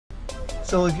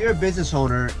So if you're a business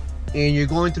owner and you're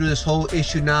going through this whole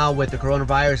issue now with the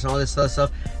coronavirus and all this other stuff,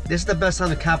 this is the best time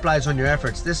to capitalize on your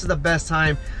efforts. This is the best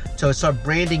time to start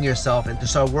branding yourself and to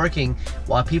start working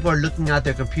while people are looking at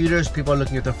their computers, people are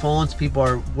looking at their phones, people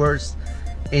are worse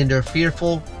and they're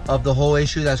fearful of the whole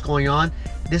issue that's going on.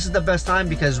 This is the best time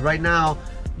because right now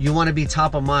you want to be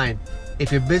top of mind.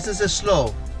 If your business is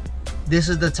slow, this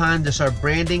is the time to start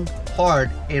branding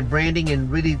hard and branding and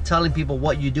really telling people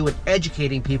what you do and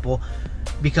educating people,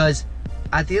 because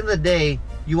at the end of the day,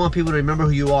 you want people to remember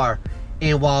who you are.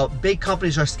 And while big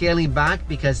companies are scaling back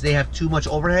because they have too much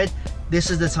overhead, this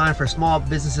is the time for small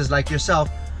businesses like yourself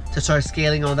to start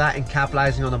scaling on that and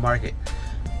capitalizing on the market.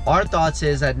 Our thoughts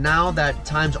is that now that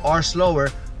times are slower,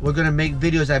 we're gonna make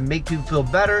videos that make people feel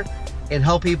better and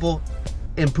help people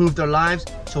improve their lives.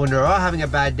 So when they're all having a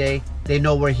bad day, they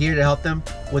know we're here to help them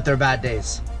with their bad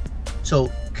days.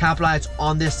 So capitalize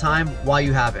on this time while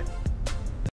you have it.